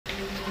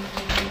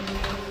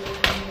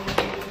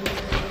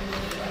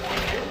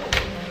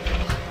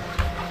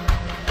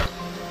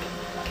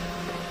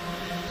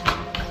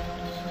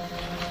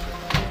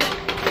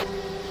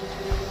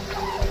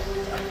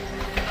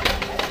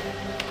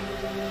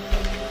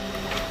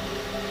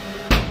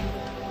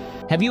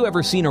Have you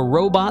ever seen a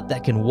robot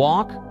that can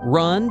walk,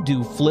 run,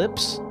 do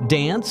flips,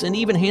 dance, and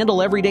even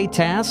handle everyday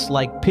tasks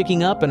like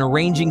picking up and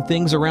arranging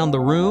things around the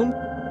room?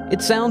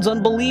 It sounds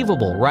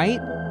unbelievable, right?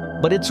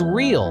 But it's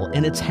real,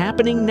 and it's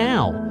happening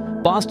now.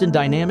 Boston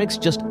Dynamics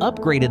just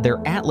upgraded their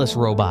Atlas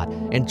robot,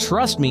 and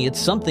trust me, it's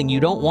something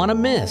you don't want to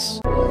miss.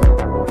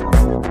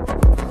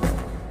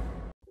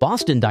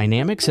 Boston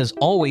Dynamics has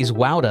always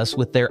wowed us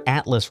with their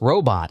Atlas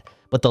robot,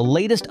 but the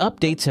latest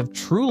updates have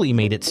truly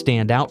made it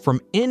stand out from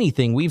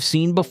anything we've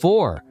seen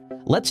before.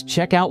 Let's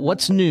check out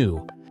what's new.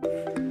 All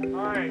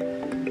right,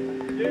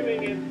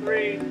 zooming in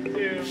 3,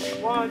 2,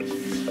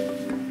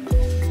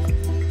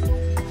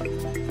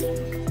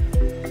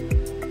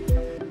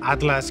 1.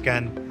 Atlas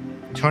can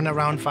turn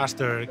around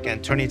faster,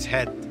 can turn its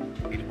head.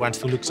 It wants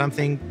to look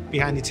something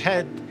behind its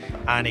head,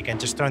 and it can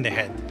just turn the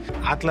head.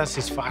 Atlas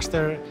is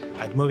faster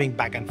at moving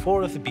back and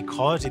forth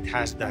because it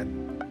has that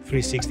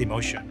 360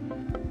 motion.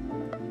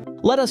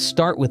 Let us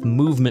start with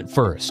movement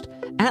first.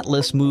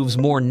 Atlas moves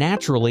more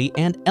naturally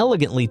and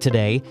elegantly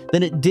today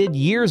than it did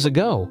years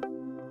ago.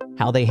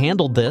 How they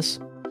handled this?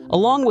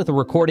 Along with the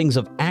recordings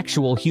of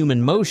actual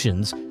human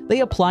motions, they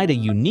applied a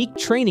unique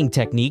training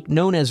technique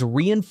known as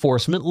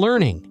reinforcement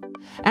learning.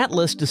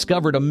 Atlas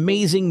discovered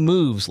amazing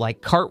moves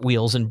like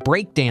cartwheels and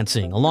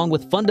breakdancing, along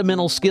with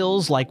fundamental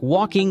skills like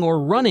walking or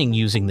running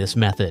using this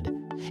method.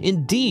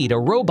 Indeed, a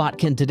robot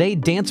can today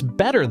dance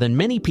better than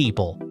many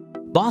people.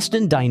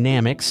 Boston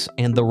Dynamics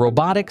and the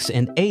Robotics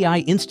and AI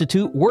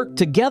Institute worked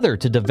together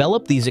to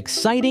develop these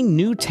exciting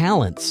new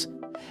talents.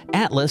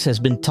 Atlas has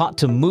been taught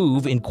to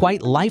move in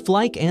quite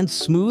lifelike and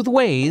smooth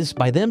ways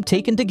by them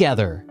taken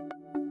together.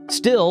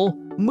 Still,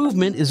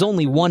 movement is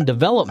only one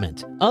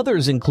development.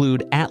 Others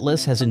include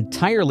Atlas has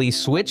entirely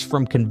switched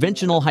from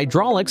conventional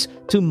hydraulics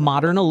to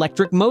modern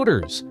electric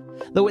motors.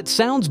 Though it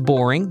sounds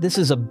boring, this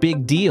is a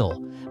big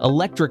deal.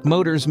 Electric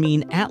motors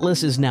mean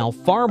Atlas is now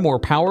far more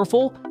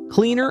powerful,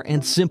 cleaner,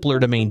 and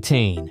simpler to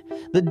maintain.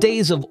 The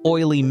days of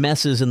oily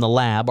messes in the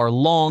lab are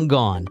long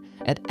gone.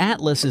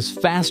 Atlas is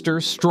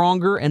faster,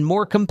 stronger, and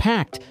more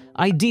compact,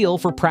 ideal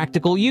for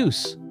practical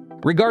use.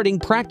 Regarding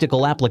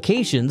practical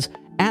applications,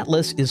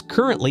 Atlas is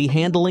currently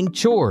handling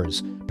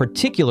chores,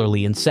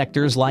 particularly in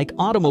sectors like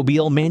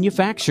automobile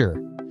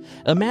manufacture.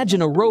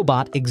 Imagine a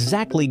robot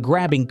exactly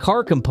grabbing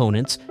car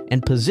components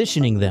and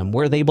positioning them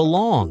where they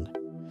belong.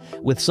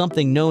 With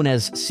something known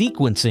as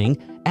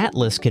sequencing,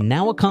 Atlas can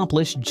now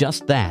accomplish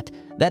just that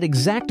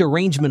exact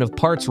arrangement of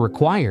parts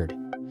required.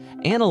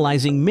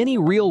 Analyzing many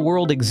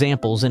real-world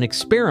examples and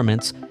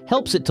experiments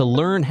helps it to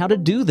learn how to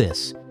do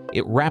this.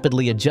 It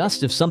rapidly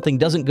adjusts if something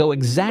doesn't go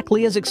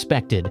exactly as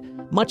expected,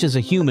 much as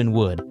a human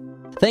would.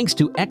 Thanks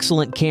to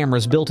excellent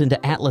cameras built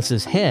into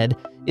Atlas's head,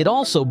 it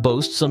also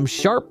boasts some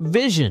sharp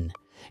vision.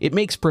 It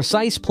makes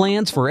precise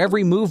plans for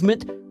every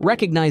movement,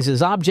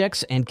 recognizes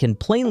objects, and can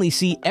plainly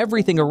see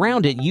everything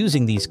around it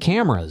using these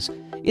cameras.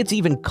 It's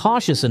even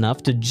cautious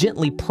enough to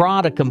gently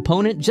prod a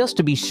component just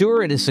to be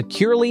sure it is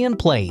securely in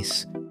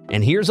place.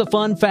 And here's a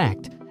fun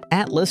fact.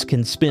 Atlas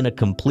can spin a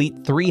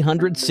complete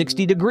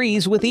 360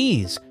 degrees with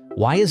ease.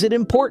 Why is it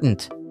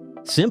important?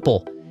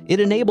 Simple. It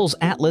enables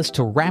Atlas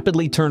to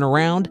rapidly turn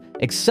around,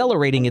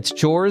 accelerating its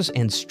chores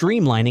and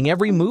streamlining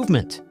every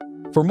movement.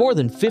 For more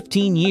than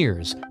 15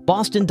 years,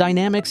 Boston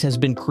Dynamics has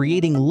been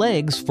creating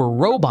legs for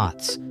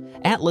robots.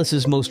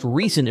 Atlas's most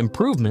recent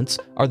improvements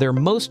are their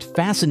most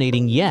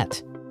fascinating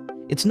yet.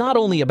 It's not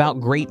only about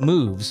great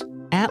moves.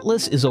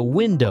 Atlas is a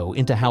window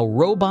into how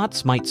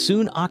robots might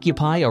soon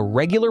occupy a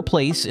regular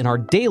place in our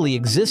daily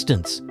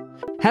existence.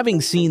 Having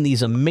seen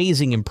these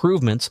amazing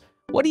improvements,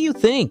 what do you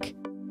think?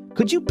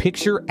 Could you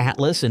picture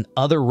Atlas and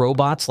other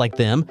robots like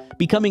them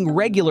becoming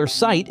regular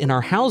sight in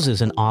our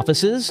houses and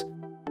offices?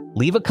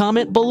 Leave a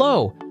comment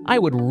below. I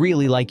would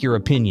really like your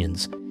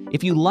opinions.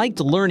 If you liked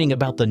learning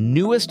about the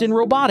newest in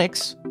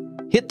robotics,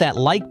 hit that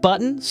like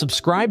button,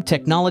 subscribe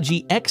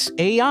Technology X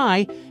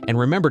AI, and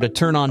remember to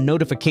turn on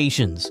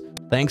notifications.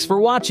 Thanks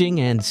for watching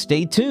and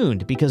stay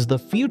tuned because the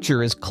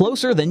future is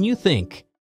closer than you think.